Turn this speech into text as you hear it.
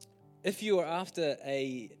If you are after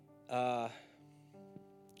how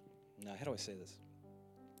do I say this?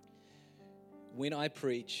 When I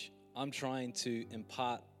preach, I'm trying to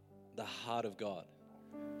impart the heart of God.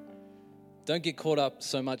 Don't get caught up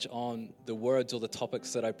so much on the words or the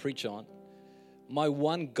topics that I preach on. My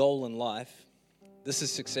one goal in life, this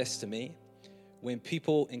is success to me, when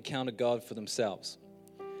people encounter God for themselves.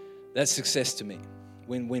 That's success to me.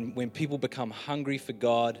 When people become hungry for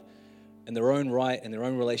God in their own right, in their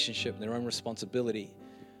own relationship, in their own responsibility,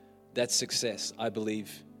 that's success, I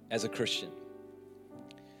believe, as a Christian.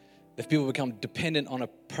 If people become dependent on a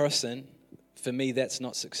person, for me, that's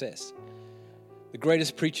not success. The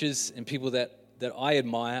greatest preachers and people that I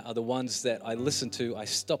admire are the ones that I listen to, I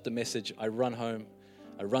stop the message, I run home,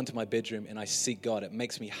 I run to my bedroom, and I seek God. It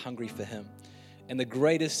makes me hungry for Him. And the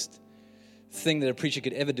greatest thing that a preacher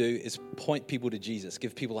could ever do is point people to Jesus,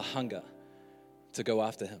 give people a hunger to go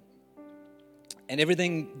after Him. And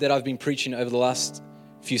everything that I've been preaching over the last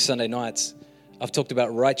few Sunday nights, I've talked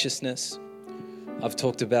about righteousness. I've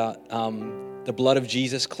talked about the blood of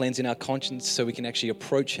Jesus cleansing our conscience so we can actually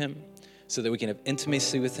approach Him, so that we can have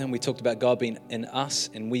intimacy with Him. We talked about God being in us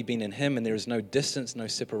and we being in Him, and there is no distance, no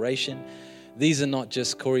separation. These are not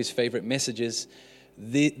just Corey's favorite messages.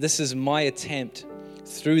 This is my attempt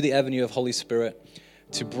through the avenue of Holy Spirit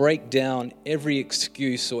to break down every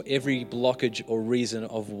excuse or every blockage or reason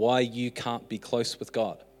of why you can't be close with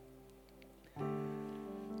God.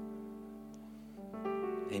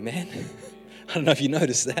 Amen. I don't know if you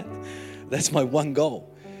noticed that. That's my one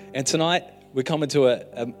goal. And tonight, we're coming to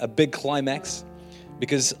a big climax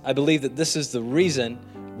because I believe that this is the reason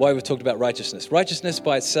why we've talked about righteousness. Righteousness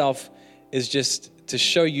by itself is just to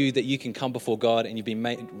show you that you can come before God and you've been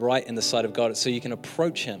made right in the sight of God so you can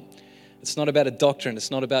approach Him. It's not about a doctrine.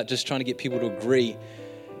 It's not about just trying to get people to agree.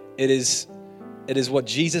 It is what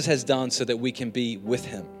Jesus has done so that we can be with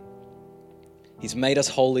Him. He's made us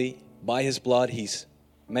holy by His blood. He's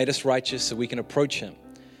made us righteous so we can approach Him.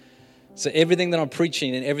 So everything that I'm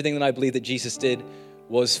preaching and everything that I believe that Jesus did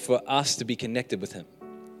was for us to be connected with Him.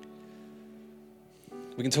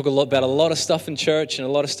 We can talk about a lot of stuff in church and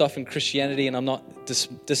a lot of stuff in Christianity, and I'm not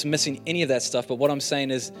dismissing any of that stuff, but what I'm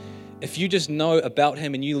saying is if you just know about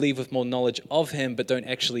Him and you leave with more knowledge of Him but don't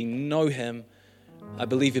actually know Him, I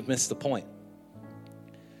believe you've missed the point.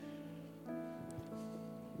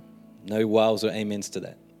 No wows or amens to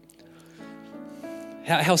that.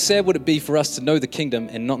 How sad would it be for us to know the kingdom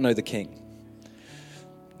and not know the King?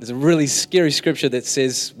 There's a really scary scripture that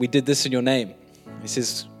says, we did this in your name. It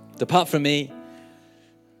says, depart from me,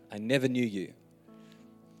 I never knew you.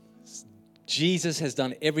 Jesus has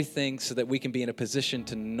done everything so that we can be in a position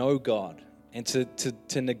to know God. And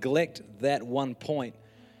to neglect that one point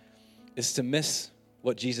is to miss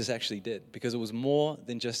what Jesus actually did, because it was more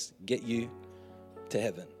than just get you to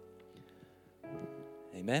heaven.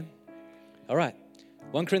 Amen? All right.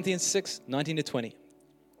 1 Corinthians 6, 19 to 20. If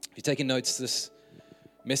you're taking notes, this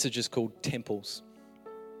message is called Temples.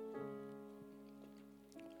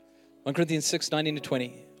 1 Corinthians 6, 19 to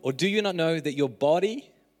 20. Or do you not know that your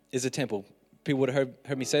body is a temple? People would have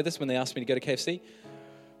heard me say this when they asked me to go to KFC.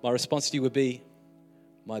 My response to you would be,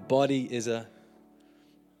 my body is a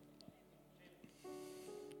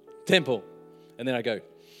temple. And then I go,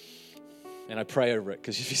 and I pray over it,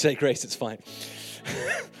 because if you say grace, it's fine.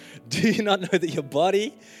 Do you not know that your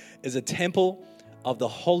body is a temple of the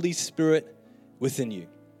Holy Spirit within you,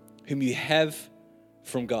 whom you have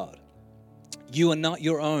from God? You are not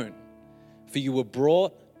your own, for you were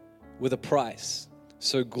bought with a price.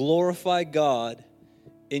 So glorify God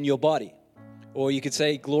in your body. Or you could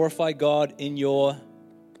say glorify God in your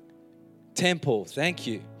temple. Thank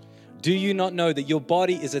you. Do you not know that your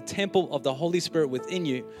body is a temple of the Holy Spirit within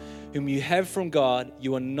you, whom you have from God?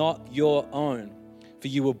 You are not your own, for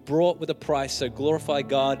you were bought with a price, so glorify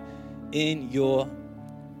God in your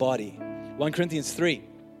body. 1 Corinthians 3,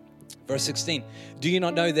 verse 16. Do you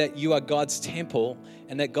not know that you are God's temple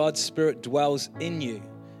and that God's Spirit dwells in you?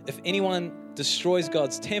 If anyone destroys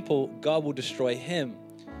God's temple, God will destroy him.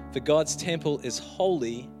 For God's temple is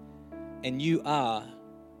holy, and you are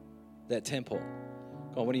that temple.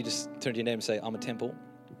 Come on, why don't you just turn to your neighbor and say, I'm a temple.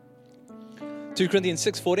 2 Corinthians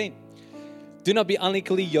 6:14. Do not be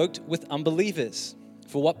unequally yoked with unbelievers.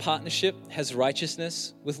 For what partnership has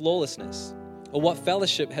righteousness with lawlessness? Or what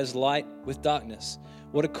fellowship has light with darkness?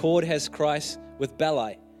 What accord has Christ with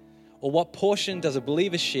Belial? Or what portion does a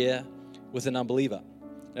believer share with an unbeliever?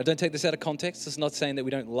 Now, don't take this out of context. It's not saying that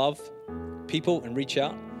we don't love people and reach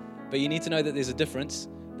out. But you need to know that there's a difference.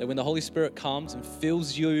 That when the Holy Spirit comes and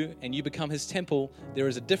fills you and you become His temple, there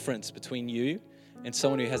is a difference between you and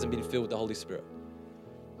someone who hasn't been filled with the Holy Spirit.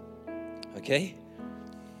 Okay?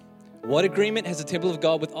 What agreement has the temple of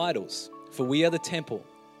God with idols? For we are the temple.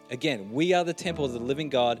 Again, we are the temple of the living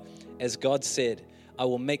God, as God said, I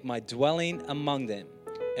will make my dwelling among them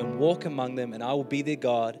and walk among them, and I will be their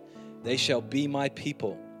God. They shall be my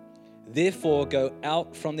people. Therefore, go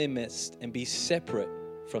out from their midst and be separate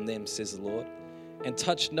from them, says the Lord, and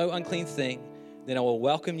touch no unclean thing. Then I will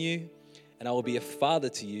welcome you, and I will be a father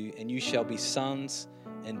to you, and you shall be sons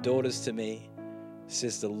and daughters to me,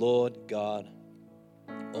 says the Lord God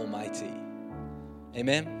Almighty.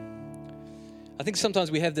 Amen. I think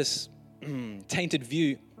sometimes we have this tainted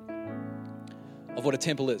view of what a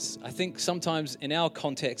temple is. I think sometimes in our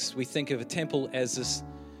context, we think of a temple as this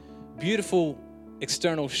beautiful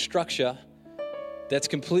external structure that's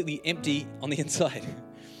completely empty on the inside.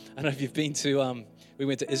 I don't know if you've been to, we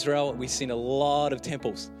went to Israel, we've seen a lot of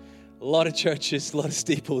temples, a lot of churches, a lot of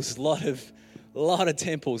steeples, a lot of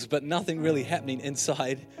temples, but nothing really happening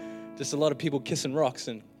inside. Just a lot of people kissing rocks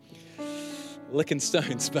and licking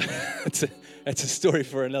stones, but that's a story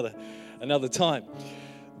for another time.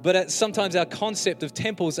 But sometimes our concept of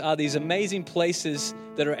temples are these amazing places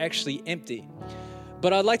that are actually empty.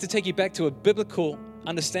 But I'd like to take you back to a biblical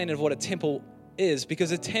understanding of what a temple is,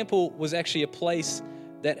 because a temple was actually a place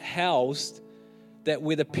that housed that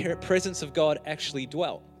where the presence of God actually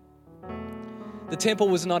dwelt. The temple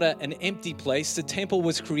was not an empty place. The temple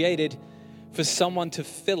was created for someone to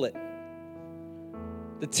fill it.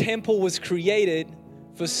 The temple was created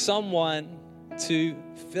for someone to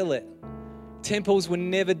fill it. Temples were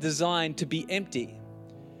never designed to be empty.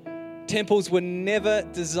 Temples were never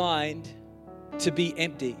designed to be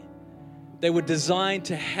empty. They were designed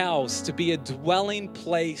to house, to be a dwelling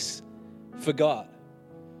place for God.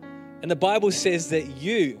 And the Bible says that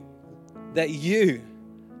you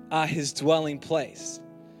are His dwelling place.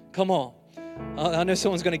 Come on. I know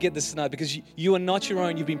someone's going to get this tonight, because you are not your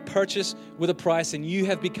own. You've been purchased with a price, and you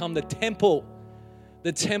have become the temple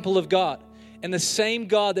of God. And the same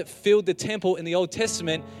God that filled the temple in the Old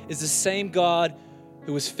Testament is the same God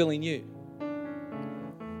who is filling you.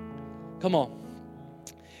 Come on.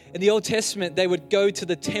 In the Old Testament, they would go to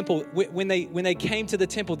the temple. When they came to the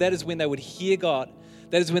temple, that is when they would hear God.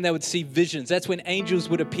 That is when they would see visions. That's when angels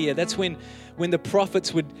would appear. That's when the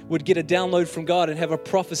prophets would get a download from God and have a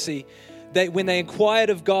prophecy. When they inquired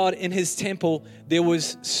of God in His temple, there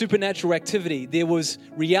was supernatural activity. There was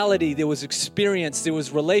reality. There was experience. There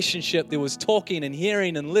was relationship. There was talking and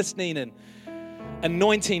hearing and listening and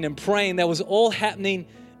anointing and praying. That was all happening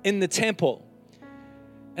in the temple.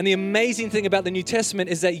 And the amazing thing about the New Testament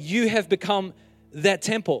is that you have become that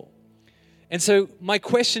temple. And so my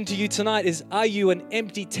question to you tonight is, are you an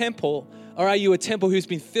empty temple, or are you a temple who's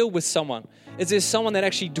been filled with someone? Is there someone that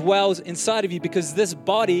actually dwells inside of you? Because this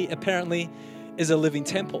body apparently is a living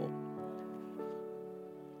temple.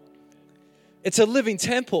 It's a living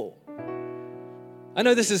temple. I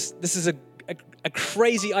know this is a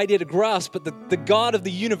crazy idea to grasp, but the God of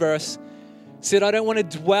the universe said, I don't want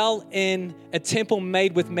to dwell in a temple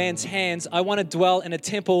made with man's hands. I want to dwell in a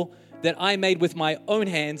temple that I made with my own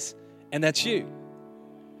hands, and that's you.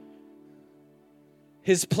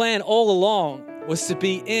 His plan all along was to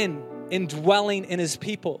be indwelling in His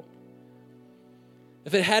people.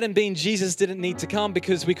 If it hadn't been, Jesus didn't need to come,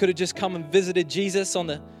 because we could have just come and visited Jesus on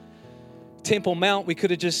the Temple Mount. We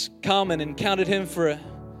could have just come and encountered Him for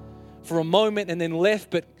a moment and then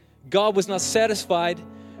left. But God was not satisfied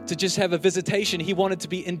to just have a visitation. He wanted to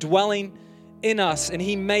be indwelling in us, and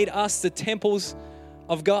He made us the temples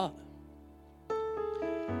of God.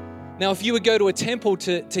 Now, if you would go to a temple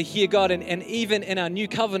to hear God, and even in our new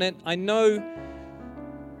covenant, I know,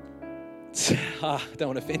 I don't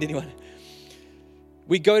want to offend anyone.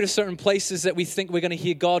 We go to certain places that we think we're going to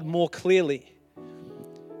hear God more clearly,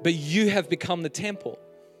 but you have become the temple.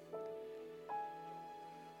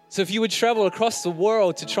 So if you would travel across the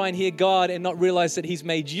world to try and hear God and not realize that He's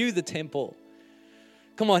made you the temple,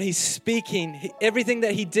 come on, He's speaking. Everything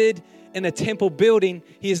that He did in a temple building,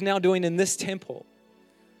 He is now doing in this temple.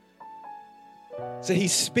 So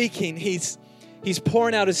He's speaking, He's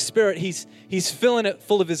pouring out His Spirit, He's filling it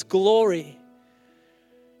full of His glory.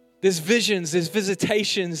 There's visions, there's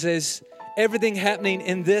visitations, there's everything happening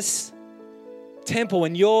in this temple,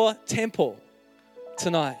 in your temple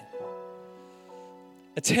tonight.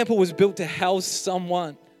 A temple was built to house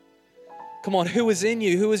someone. Come on, who is in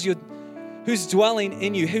you? Who's dwelling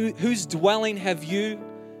in you? Whose dwelling have you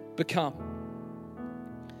become?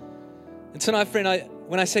 And tonight, friend,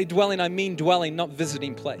 when I say dwelling, I mean dwelling, not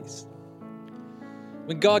visiting place.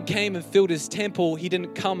 When God came and filled His temple, He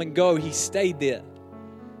didn't come and go. He stayed there.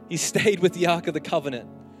 He stayed with the Ark of the Covenant.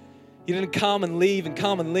 He didn't come and leave and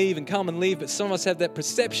come and leave and come and leave. But some of us have that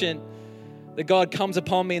perception that God comes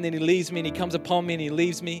upon me and then He leaves me, and He comes upon me and He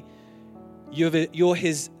leaves me. You're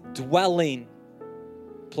His dwelling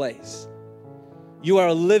place. You are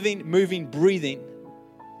a living, moving, breathing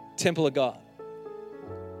temple of God.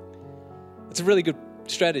 It's a really good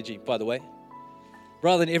strategy, by the way.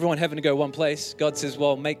 Rather than everyone having to go one place, God says,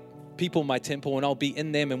 well, make people my temple and I'll be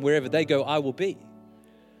in them, and wherever they go, I will be.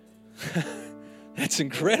 That's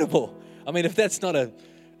incredible. I mean, if that's not a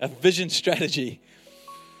vision strategy,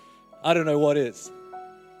 I don't know what is.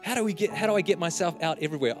 How do I get myself out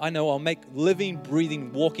everywhere? I know I'll make living,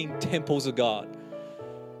 breathing, walking temples of God.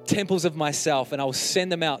 Temples of myself, and I'll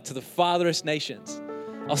send them out to the farthest nations.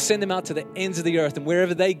 I'll send them out to the ends of the earth, and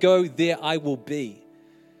wherever they go, there I will be.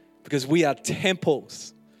 Because we are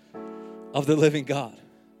temples of the living God.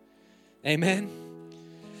 Amen.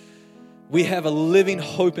 We have a living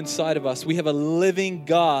hope inside of us. We have a living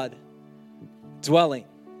God dwelling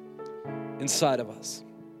inside of us.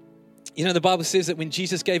 You know, the Bible says that when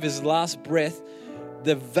Jesus gave His last breath,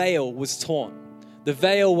 the veil was torn. The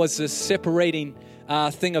veil was the separating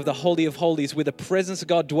thing of the Holy of Holies, where the presence of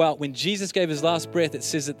God dwelt. When Jesus gave His last breath, it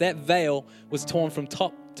says that veil was torn from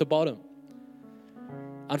top to bottom.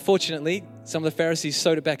 Unfortunately, some of the Pharisees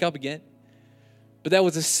sewed it back up again. But that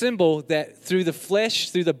was a symbol that through the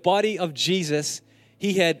flesh, through the body of Jesus,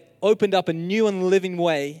 He had opened up a new and living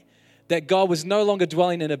way, that God was no longer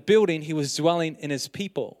dwelling in a building, He was dwelling in His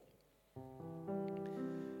people.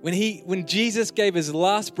 When Jesus gave His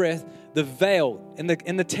last breath, the veil in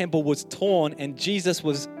the temple was torn, and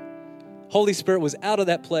Holy Spirit was out of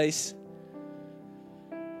that place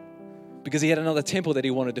because He had another temple that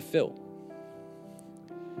He wanted to fill.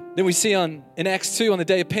 Then we see in Acts 2, on the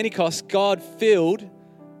day of Pentecost, God filled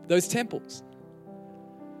those temples.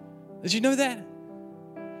 Did you know that?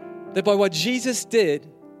 That by what Jesus did,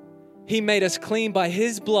 He made us clean by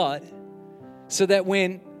His blood, so that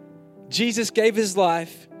when Jesus gave His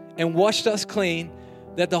life and washed us clean,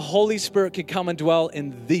 that the Holy Spirit could come and dwell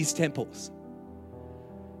in these temples.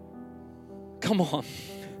 Come on.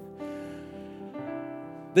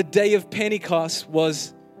 The day of Pentecost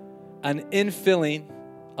was an infilling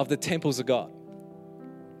of the temples of God.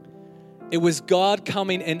 It was God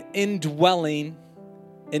coming and indwelling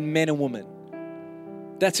in men and women.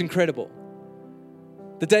 That's incredible.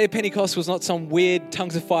 The day of Pentecost was not some weird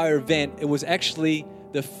tongues of fire event. It was actually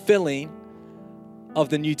the filling of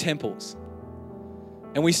the new temples.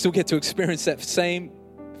 And we still get to experience that same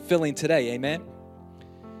filling today. Amen.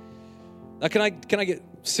 Now, can I get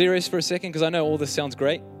serious for a second? Because I know all this sounds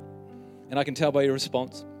great, and I can tell by your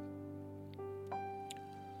response.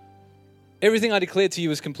 Everything I declared to you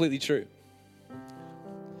is completely true.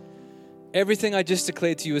 Everything I just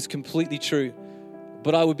declared to you is completely true.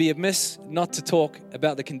 But I would be amiss not to talk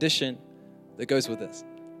about the condition that goes with this.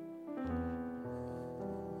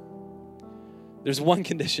 There's one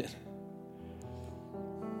condition.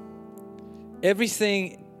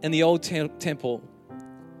 Everything in the old temple,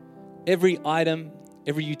 every item,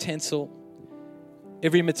 every utensil,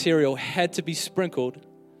 every material had to be sprinkled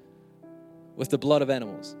with the blood of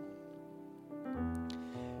animals.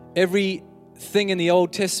 Everything in the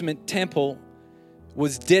Old Testament temple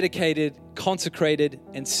was dedicated, consecrated,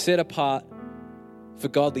 and set apart for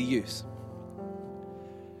godly use.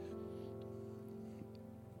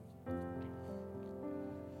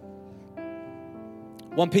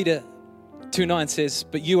 Peter 2:9 says,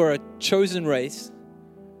 "But you are a chosen race,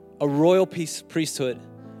 a royal priesthood,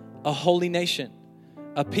 a holy nation,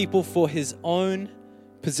 a people for His own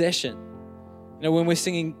possession." You know, when we're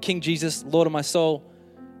singing King Jesus, Lord of my soul,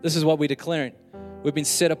 this is what we're declaring. We've been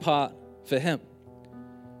set apart for Him.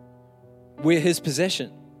 We're His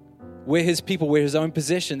possession. We're His people. We're His own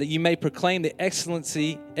possession, that you may proclaim the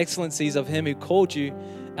excellencies of Him who called you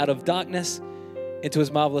out of darkness into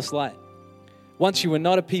His marvelous light. Once you were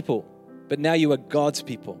not a people, but now you are God's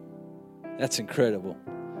people. That's incredible.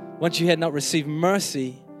 Once you had not received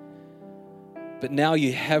mercy, but now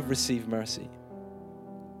you have received mercy.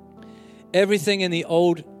 Everything in the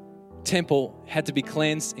old temple had to be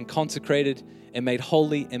cleansed and consecrated and made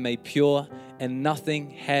holy and made pure, and nothing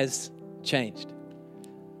has changed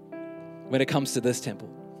when it comes to this temple.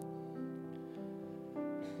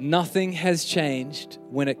 Nothing has changed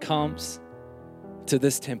when it comes to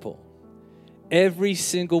this temple. Every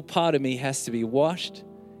single part of me has to be washed,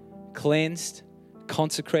 cleansed,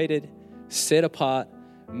 consecrated, set apart,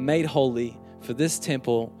 made holy for this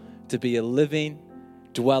temple to be a living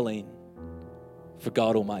dwelling for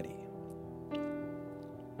God Almighty.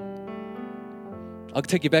 I'll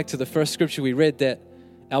take you back to the first scripture we read, that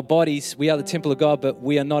our bodies, we are the temple of God, but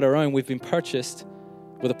we are not our own. We've been purchased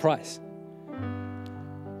with a price.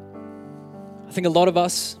 I think a lot of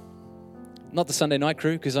us Not the Sunday night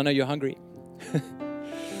crew, because I know you're hungry.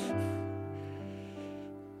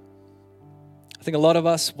 I think a lot of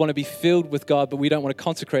us want to be filled with God, but we don't want to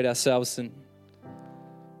consecrate ourselves and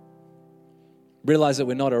realize that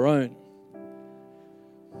we're not our own.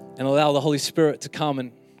 And allow the Holy Spirit to come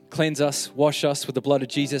and cleanse us, wash us with the blood of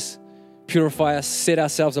Jesus, purify us, set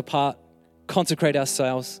ourselves apart, consecrate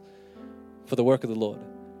ourselves for the work of the Lord.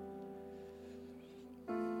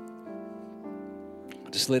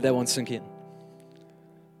 Just let that one sink in.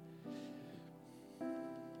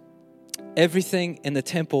 Everything in the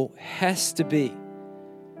temple has to be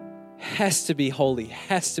holy,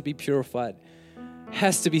 has to be purified,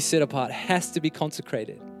 has to be set apart, has to be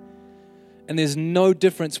consecrated. And there's no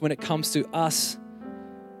difference when it comes to us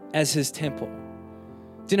as his temple.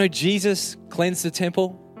 Do you know Jesus cleansed the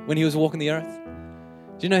temple when he was walking the earth?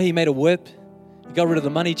 Do you know he made a whip? He got rid of the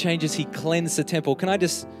money changers. He cleansed the temple. Can I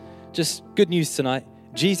just good news tonight.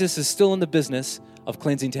 Jesus is still in the business of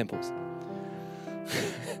cleansing temples.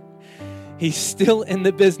 He's still in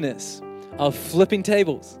the business of flipping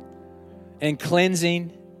tables and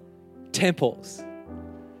cleansing temples.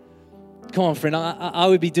 Come on, friend. I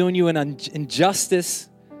would be doing you an injustice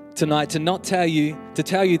tonight to not tell you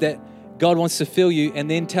that God wants to fill you and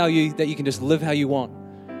then tell you that you can just live how you want.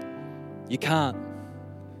 You can't.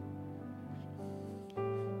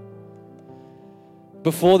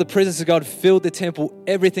 Before the presence of God filled the temple,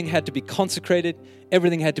 everything had to be consecrated,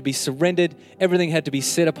 everything had to be surrendered, everything had to be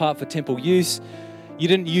set apart for temple use. You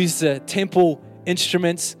didn't use the temple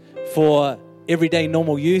instruments for everyday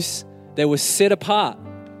normal use. They were set apart.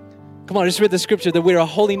 Come on, I just read the scripture that we're a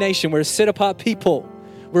holy nation, we're a set apart people,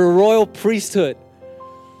 we're a royal priesthood.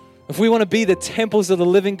 If we want to be the temples of the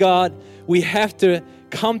living God, we have to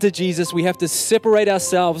come to Jesus, we have to separate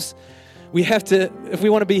ourselves. We have to, if we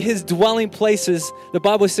want to be his dwelling places, the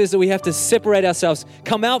Bible says that we have to separate ourselves,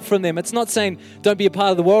 come out from them. It's not saying don't be a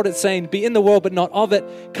part of the world. It's saying be in the world, but not of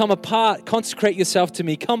it. Come apart, consecrate yourself to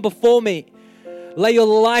me. Come before me. Lay your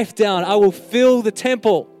life down. I will fill the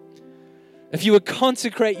temple if you would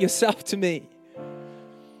consecrate yourself to me.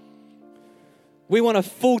 We want a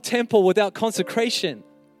full temple without consecration.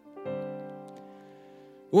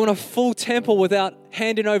 We want a full temple without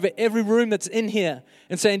handing over every room that's in here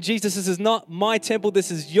and saying, Jesus, this is not my temple, this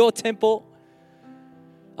is your temple.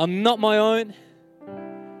 I'm not my own.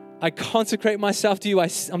 I consecrate myself to you.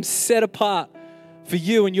 I'm set apart for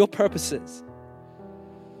you and your purposes.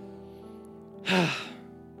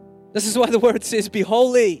 This is why the word says, be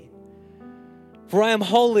holy, for I am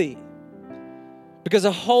holy. Because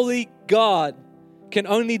a holy God can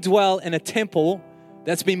only dwell in a temple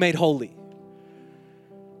that's been made holy.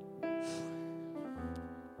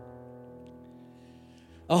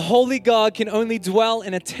 A holy God can only dwell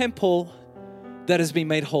in a temple that has been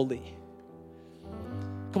made holy.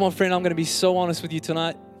 Come on, friend, I'm going to be so honest with you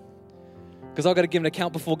tonight because I've got to give an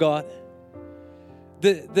account before God.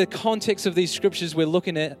 The context of these scriptures we're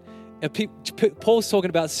looking at, Paul's talking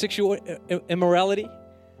about sexual immorality.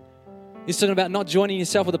 He's talking about not joining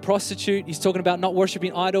yourself with a prostitute. He's talking about not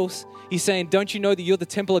worshiping idols. He's saying, don't you know that you're the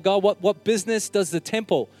temple of God? What business does the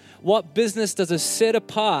temple, what business does a set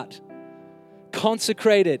apart,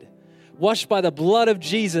 consecrated, washed by the blood of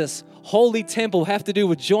Jesus, holy temple have to do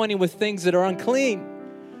with joining with things that are unclean?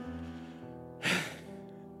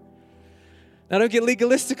 Now, don't get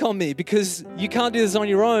legalistic on me because you can't do this on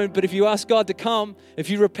your own. But if you ask God to come, if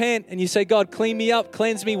you repent and you say, God, clean me up,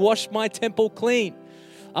 cleanse me, wash my temple clean.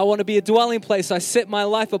 I want to be a dwelling place. I set my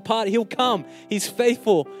life apart. He'll come. He's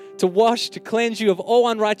faithful to wash, to cleanse you of all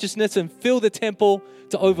unrighteousness and fill the temple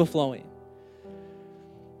to overflowing.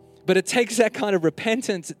 But it takes that kind of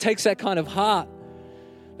repentance. It takes that kind of heart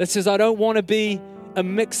that says, I don't want to be a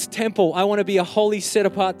mixed temple. I want to be a holy,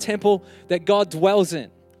 set-apart temple that God dwells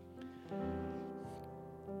in.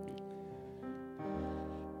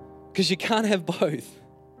 Because you can't have both.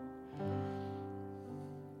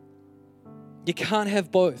 You can't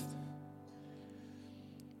have both.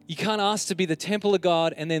 You can't ask to be the temple of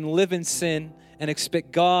God and then live in sin and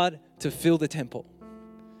expect God to fill the temple.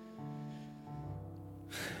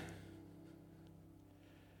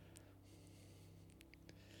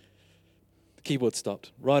 The keyboard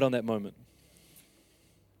stopped right on that moment.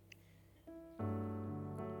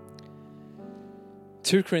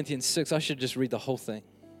 Two Corinthians 6, I should just read the whole thing.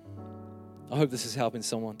 I hope this is helping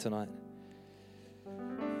someone tonight.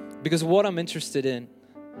 Because what I'm interested in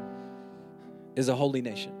is a holy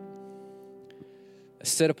nation, a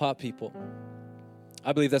set-apart people.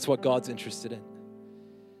 I believe that's what God's interested in.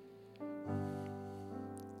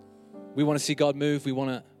 We want to see God move.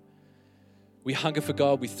 We hunger for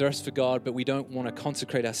God. We thirst for God, but we don't want to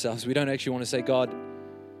consecrate ourselves. We don't actually want to say, God,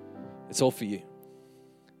 It's all for you.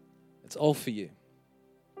 It's all for you.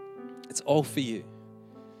 It's all for you.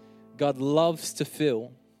 God loves to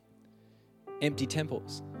fill empty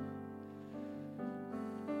temples.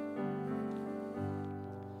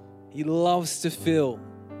 He loves to fill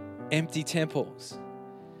empty temples.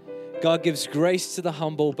 God gives grace to the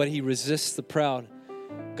humble, but He resists the proud.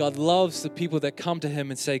 God loves the people that come to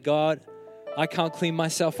Him and say, God, I can't clean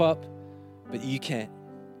myself up, but you can.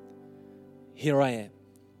 Here I am.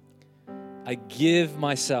 I give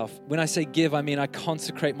myself. When I say give, I mean I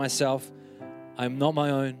consecrate myself. I'm not my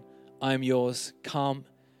own. I am yours. Come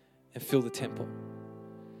and fill the temple.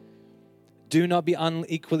 Do not be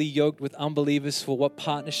unequally yoked with unbelievers, for what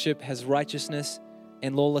partnership has righteousness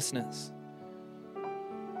and lawlessness?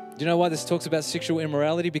 Do you know why this talks about sexual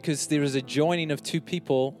immorality? Because there is a joining of two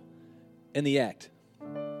people in the act.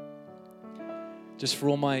 Just for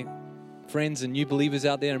all my friends and new believers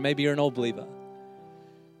out there, and maybe you're an old believer.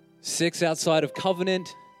 Sex outside of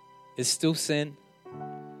covenant is still sin.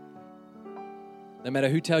 No matter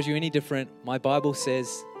who tells you any different, my Bible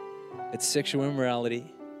says it's sexual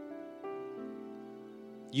immorality.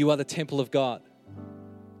 You are the temple of God.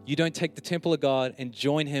 You don't take the temple of God and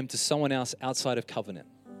join Him to someone else outside of covenant.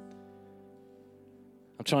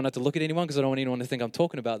 I'm trying not to look at anyone because I don't want anyone to think I'm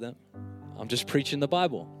talking about them. I'm just preaching the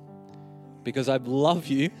Bible because I love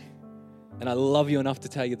you and I love you enough to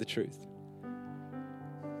tell you the truth.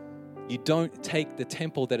 You don't take the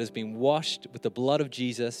temple that has been washed with the blood of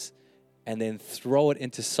Jesus and then throw it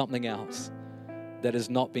into something else that is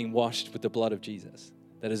not being washed with the blood of Jesus,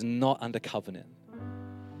 that is not under covenant.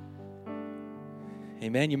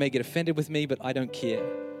 Amen. You may get offended with me, but I don't care.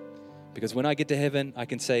 Because when I get to heaven, I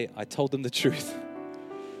can say, I told them the truth.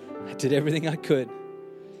 I did everything I could.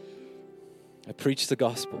 I preached the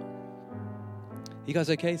gospel. You guys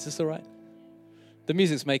okay? Is this all right? The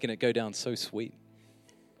music's making it go down so sweet.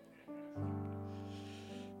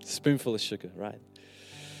 Spoonful of sugar, right?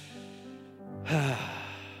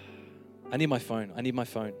 I need my phone.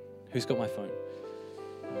 Who's got my phone?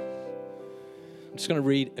 I'm just going to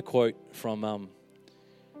read a quote from,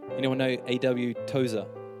 anyone know A.W. Tozer?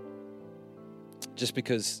 Just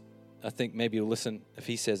because I think maybe you'll listen if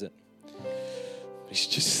he says it. He's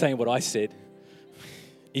just saying what I said,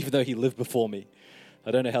 even though he lived before me.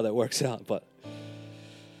 I don't know how that works out, but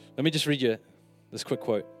let me just read you this quick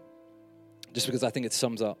quote, just because I think it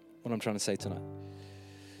sums up what I'm trying to say tonight.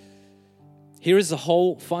 Here is the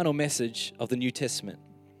whole final message of the New Testament.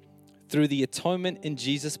 Through the atonement in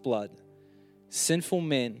Jesus' blood, sinful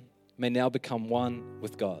men may now become one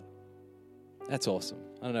with God. That's awesome.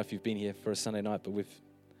 I don't know if you've been here for a Sunday night, but we've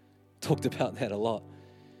talked about that a lot.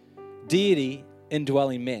 Deity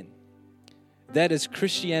indwelling men. That is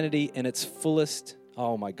Christianity in its fullest.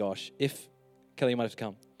 Oh my gosh. If Kelly, you might have to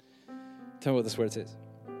come. Tell me what this word says.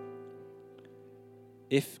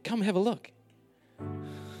 Come have a look.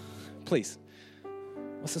 Please.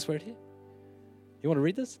 What's this word here? You want to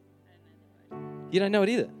read this? You don't know it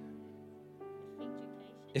either.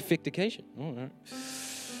 Effectification. All right.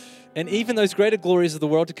 And even those greater glories of the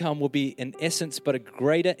world to come will be in essence but a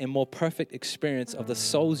greater and more perfect experience of the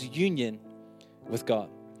soul's union with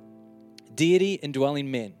God. Deity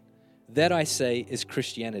indwelling men. That, I say, is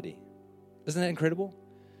Christianity. Isn't that incredible?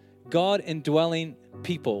 God indwelling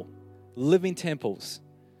people, living temples,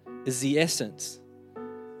 is the essence,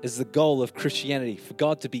 is the goal of Christianity, for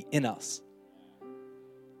God to be in us.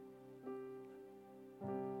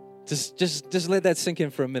 Just let that sink in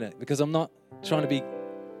for a minute, because I'm not trying to be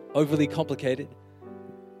overly complicated.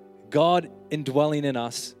 God indwelling in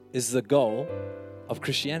us is the goal of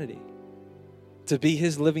Christianity. To be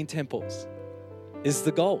His living temples is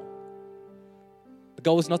the goal. The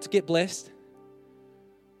goal is not to get blessed.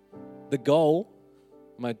 The goal,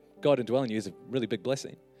 my God indwelling you is a really big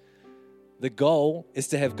blessing. The goal is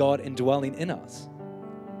to have God indwelling in us.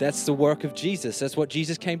 That's the work of Jesus. That's what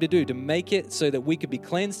Jesus came to do, to make it so that we could be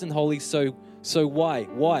cleansed and holy. So why?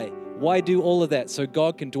 Why do all of that? So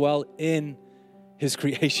God can dwell in His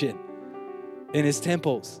creation, in His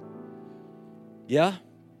temples. Yeah?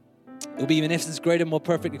 It will be in essence greater, more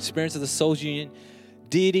perfect experience of the soul's union,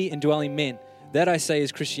 deity indwelling men. That, I say,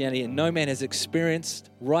 is Christianity, and no man has experienced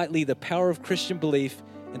rightly the power of Christian belief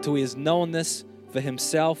until he has known this for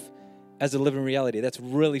himself as a living reality. That's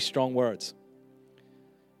really strong words.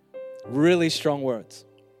 Really strong words.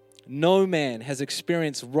 No man has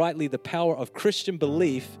experienced rightly the power of Christian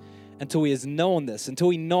belief until he has known this, until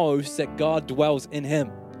he knows that God dwells in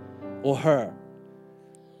him or her.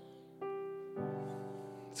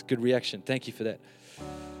 It's a good reaction. Thank you for that.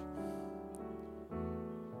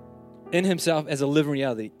 In himself as a living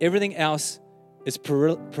reality. Everything else is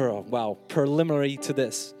preliminary to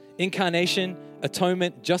this. Incarnation,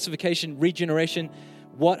 atonement, justification, regeneration.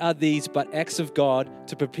 What are these but acts of God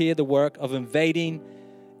to prepare the work of invading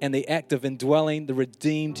and the act of indwelling the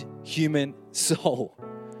redeemed human soul?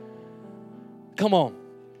 Come on.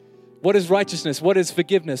 What is righteousness? What is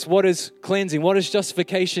forgiveness? What is cleansing? What is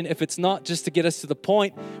justification if it's not just to get us to the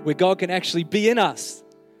point where God can actually be in us?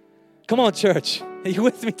 Come on, church. Are you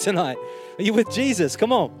with me tonight? Are you with Jesus?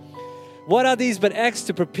 Come on. What are these but acts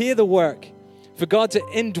to prepare the work for God to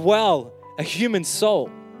indwell a human soul?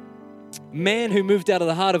 Man who moved out of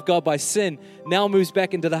the heart of God by sin now moves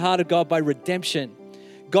back into the heart of God by redemption.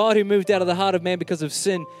 God who moved out of the heart of man because of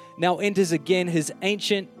sin now enters again his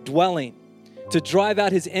ancient dwelling to drive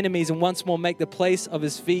out his enemies and once more make the place of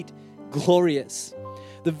his feet glorious.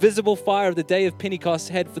 The visible fire of the day of Pentecost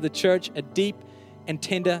had for the church a deep and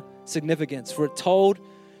tender significance, for it told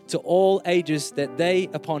to all ages that they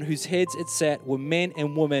upon whose heads it sat were men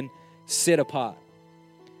and women set apart.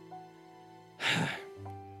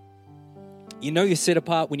 You know you're set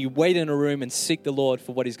apart when you wait in a room and seek the Lord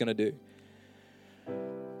for what he's going to do.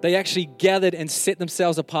 They actually gathered and set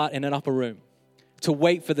themselves apart in an upper room to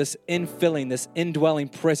wait for this infilling, this indwelling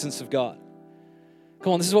presence of God.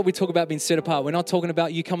 Come on, this is what we talk about being set apart. We're not talking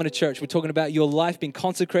about you coming to church. We're talking about your life being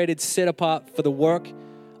consecrated, set apart for the work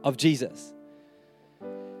of Jesus.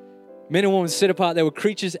 Men and women set apart, they were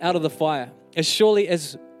creatures out of the fire. As surely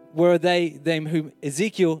as were they them whom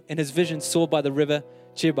Ezekiel in his vision saw by the river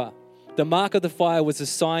Chebar. The mark of the fire was a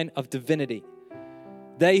sign of divinity.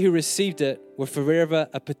 They who received it were forever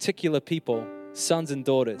a particular people, sons and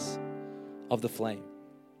daughters of the flame.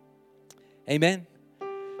 Amen.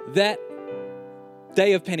 That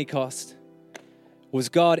day of Pentecost was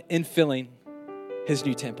God infilling his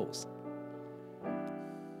new temples.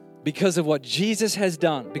 Because of what Jesus has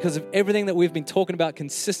done, because of everything that we've been talking about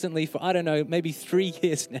consistently for, I don't know, maybe 3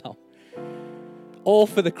 years now. All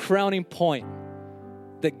for the crowning point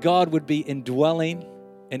that God would be indwelling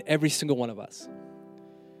in every single one of us.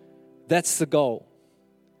 That's the goal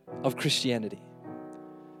of Christianity.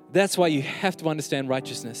 That's why you have to understand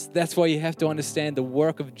righteousness. That's why you have to understand the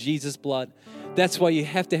work of Jesus' blood. That's why you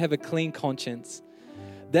have to have a clean conscience.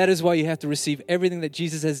 That is why you have to receive everything that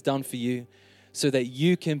Jesus has done for you so that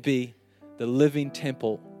you can be the living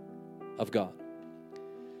temple of God.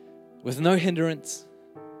 With no hindrance,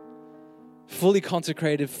 fully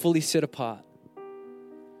consecrated, fully set apart,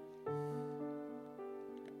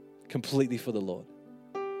 completely for the Lord.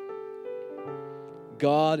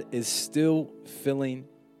 God is still filling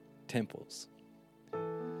temples.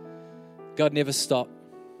 God never stopped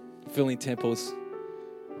filling temples.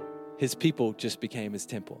 His people just became his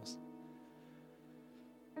temples.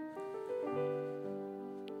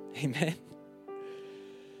 Amen.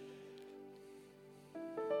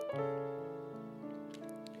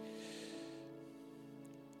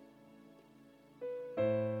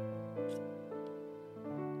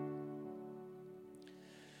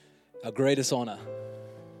 Our greatest honor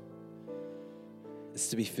is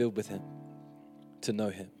to be filled with him, to know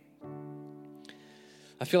him.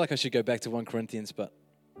 I feel like I should go back to 1 Corinthians, but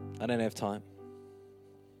I don't have time.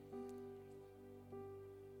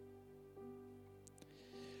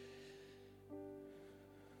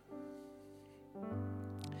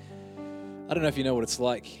 I don't know if you know what it's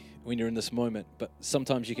like when you're in this moment, but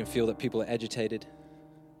sometimes you can feel that people are agitated.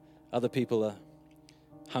 Other people are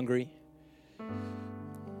hungry.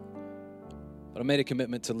 But I made a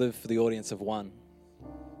commitment to live for the audience of one.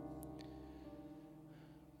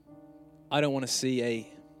 I don't want to see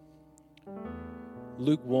a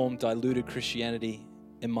lukewarm, diluted Christianity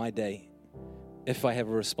in my day if I have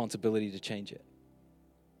a responsibility to change it.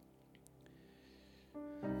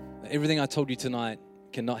 Everything I told you tonight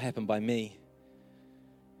cannot happen by me.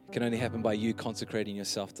 It can only happen by you consecrating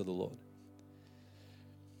yourself to the Lord.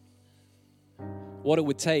 What it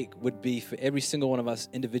would take would be for every single one of us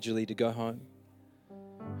individually to go home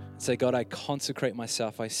and say, God, I consecrate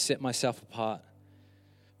myself. I set myself apart.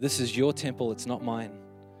 This is your temple. It's not mine.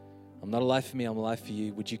 I'm not alive for me. I'm alive for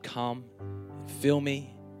you. Would you come and fill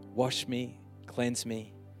me, wash me, cleanse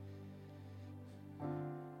me,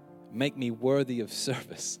 make me worthy of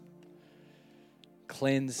service.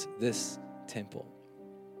 Cleanse this temple.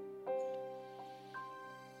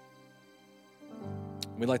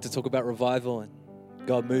 We like to talk about revival and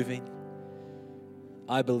God moving.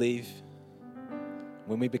 I believe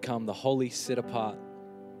when we become the holy, set apart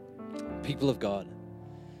people of God,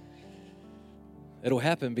 it'll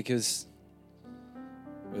happen because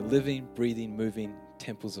we're living, breathing, moving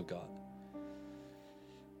temples of God.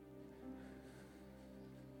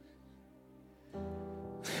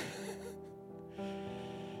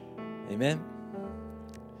 Amen?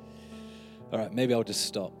 All right, maybe I'll just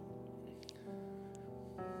stop.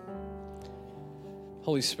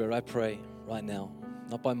 Holy Spirit, I pray right now,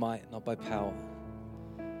 not by might, not by power,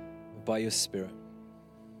 but by your Spirit.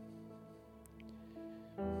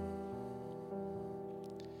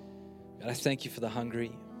 God, I thank you for the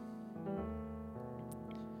hungry.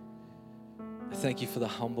 I thank you for the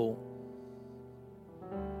humble.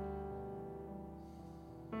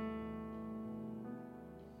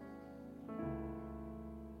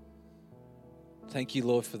 Thank you,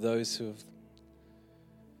 Lord, for those who have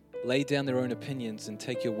laid down their own opinions and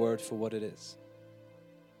take your word for what it is.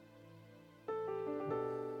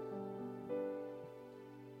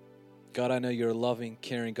 God, I know you're a loving,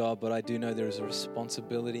 caring God, but I do know there is a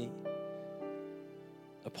responsibility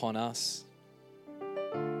upon us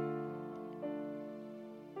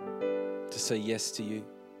to say yes to you,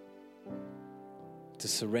 to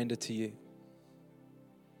surrender to you.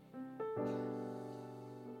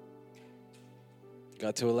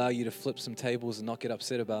 God, to allow you to flip some tables and not get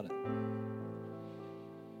upset about it.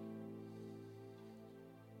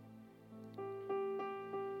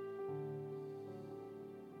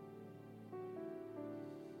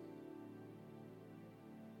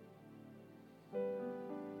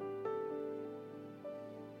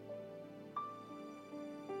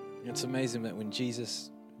 It's amazing that when Jesus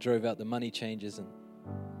drove out the money changers, and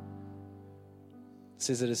it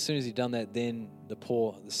says that as soon as he'd done that, then the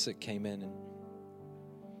poor, the sick came in and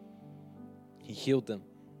he healed them.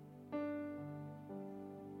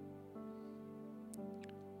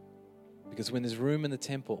 Because when there's room in the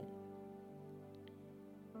temple,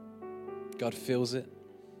 God fills it,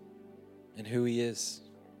 and who he is,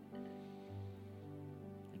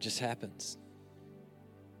 it just happens.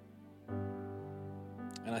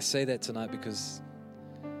 And I say that tonight because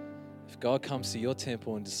if God comes to your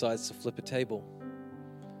temple and decides to flip a table,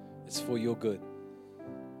 it's for your good.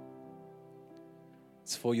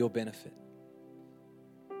 It's for your benefit.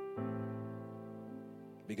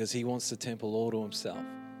 Because he wants the temple all to himself.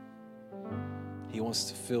 He wants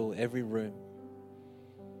to fill every room.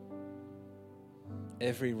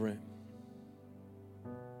 Every room.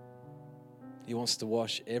 He wants to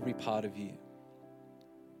wash every part of you.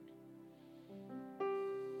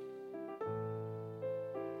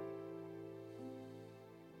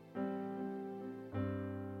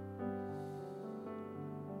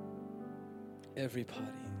 Every part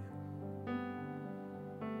of you.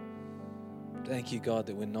 Thank you, God,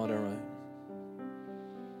 that we're not our own.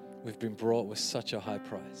 We've been brought with such a high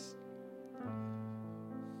price.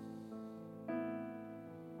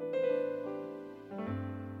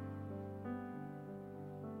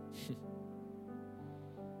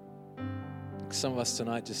 Some of us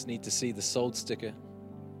tonight just need to see the sold sticker.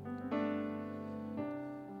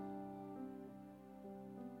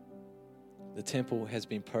 The temple has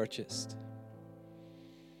been purchased.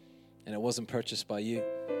 And it wasn't purchased by you.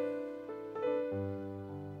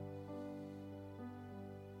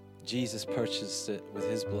 Jesus purchased it with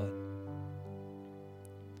his blood.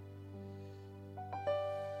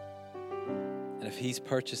 And if he's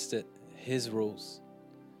purchased it, his rules,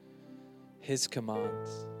 his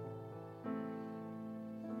commands,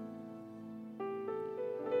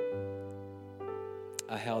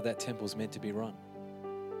 are how that temple's meant to be run.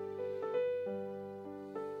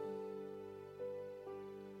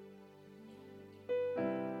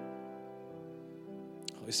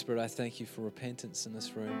 Holy Spirit, I thank you for repentance in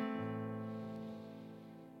this room.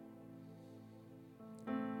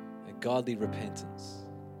 A godly repentance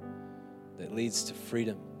that leads to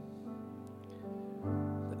freedom,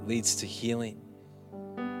 that leads to healing,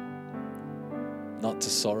 not to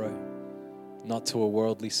sorrow, not to a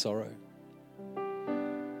worldly sorrow.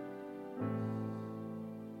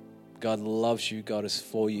 God loves you. God is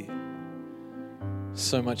for you.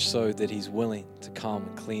 So much so that he's willing to come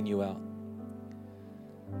and clean you out.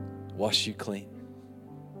 Wash you clean.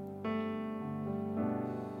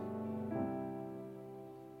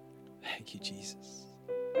 Thank you, Jesus.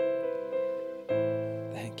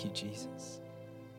 Thank you, Jesus.